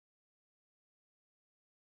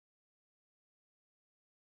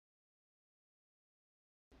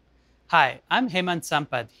Hi, I'm Hemant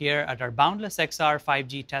Sampath here at our Boundless XR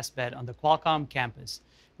 5G testbed on the Qualcomm campus,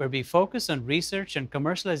 where we focus on research and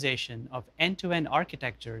commercialization of end-to-end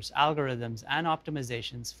architectures, algorithms, and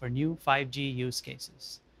optimizations for new 5G use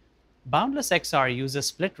cases. Boundless XR uses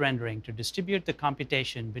split rendering to distribute the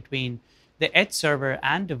computation between the edge server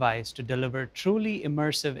and device to deliver truly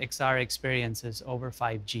immersive XR experiences over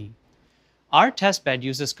 5G. Our testbed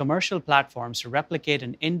uses commercial platforms to replicate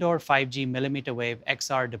an indoor 5G mmWave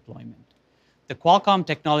XR deployment. The Qualcomm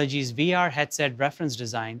Technologies VR headset reference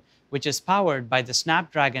design, which is powered by the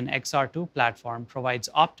Snapdragon XR2 platform, provides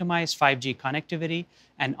optimized 5G connectivity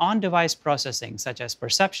and on-device processing such as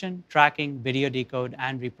perception, tracking, video decode,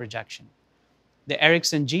 and reprojection. The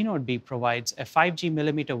Ericsson G-Node B provides a 5G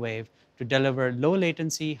millimeter wave to deliver low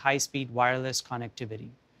latency, high-speed wireless connectivity.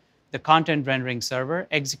 The content rendering server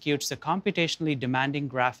executes the computationally demanding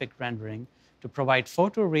graphic rendering to provide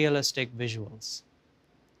photorealistic visuals.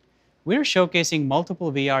 We're showcasing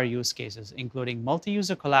multiple VR use cases, including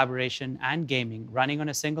multi-user collaboration and gaming running on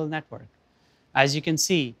a single network. As you can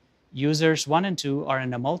see, users 1 and 2 are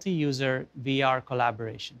in a multi-user VR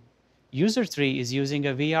collaboration. User 3 is using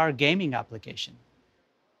a VR gaming application.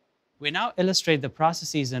 We now illustrate the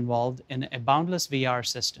processes involved in a boundless VR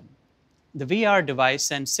system. The VR device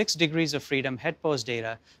sends 6 degrees of freedom head pose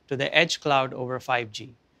data to the edge cloud over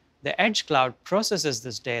 5G. The edge cloud processes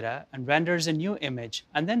this data and renders a new image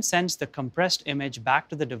and then sends the compressed image back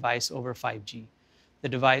to the device over 5G. The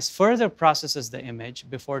device further processes the image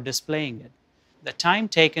before displaying it. The time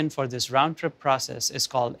taken for this round-trip process is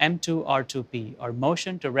called M2R2P, or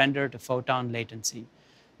motion to render to photon latency.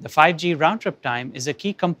 The 5G round-trip time is a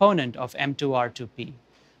key component of M2R2P.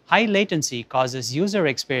 High latency causes user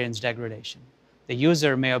experience degradation. The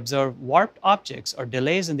user may observe warped objects or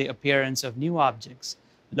delays in the appearance of new objects.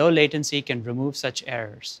 Low latency can remove such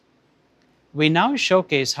errors. We now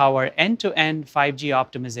showcase how our end-to-end 5G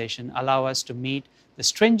optimization allows us to meet the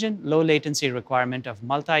stringent low latency requirement of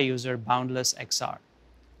multi-user Boundless XR.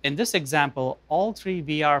 In this example, all 3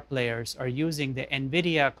 VR players are using the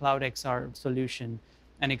NVIDIA Cloud XR solution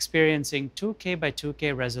and experiencing 2K by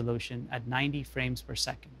 2K resolution at 90 frames per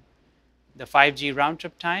second. The 5G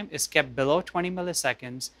round-trip time is kept below 20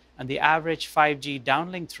 milliseconds, and the average 5G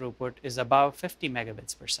downlink throughput is above 50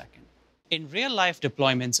 megabits per second. In real-life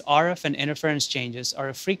deployments, RF and interference changes are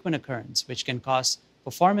a frequent occurrence, which can cause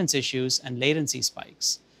performance issues and latency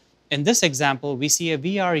spikes. In this example, we see a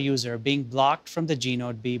VR user being blocked from the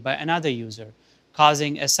G-Node B by another user,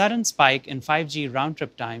 causing a sudden spike in 5G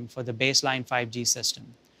round-trip time for the baseline 5G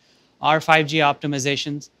system. Our 5G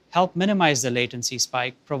optimizations help minimize the latency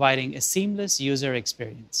spike, providing a seamless user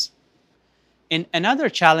experience. In another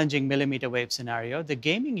challenging millimeter wave scenario, the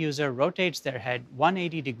gaming user rotates their head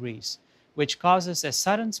 180 degrees, which causes a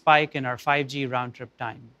sudden spike in our 5G round-trip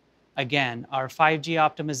time. Again, our 5G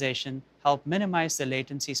optimization helps minimize the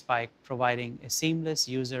latency spike, providing a seamless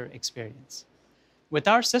user experience. With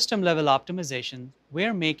our system-level optimization,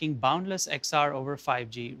 we're making Boundless XR over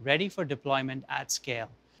 5G ready for deployment at scale.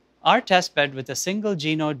 Our testbed with a single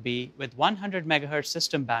G-Node B with 100 MHz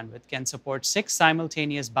system bandwidth can support 6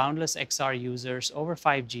 simultaneous Boundless XR users over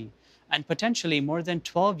 5G and potentially more than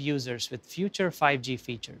 12 users with future 5G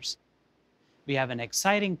features. We have an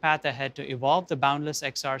exciting path ahead to evolve the Boundless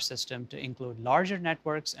XR system to include larger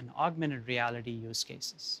networks and augmented reality use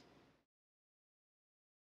cases.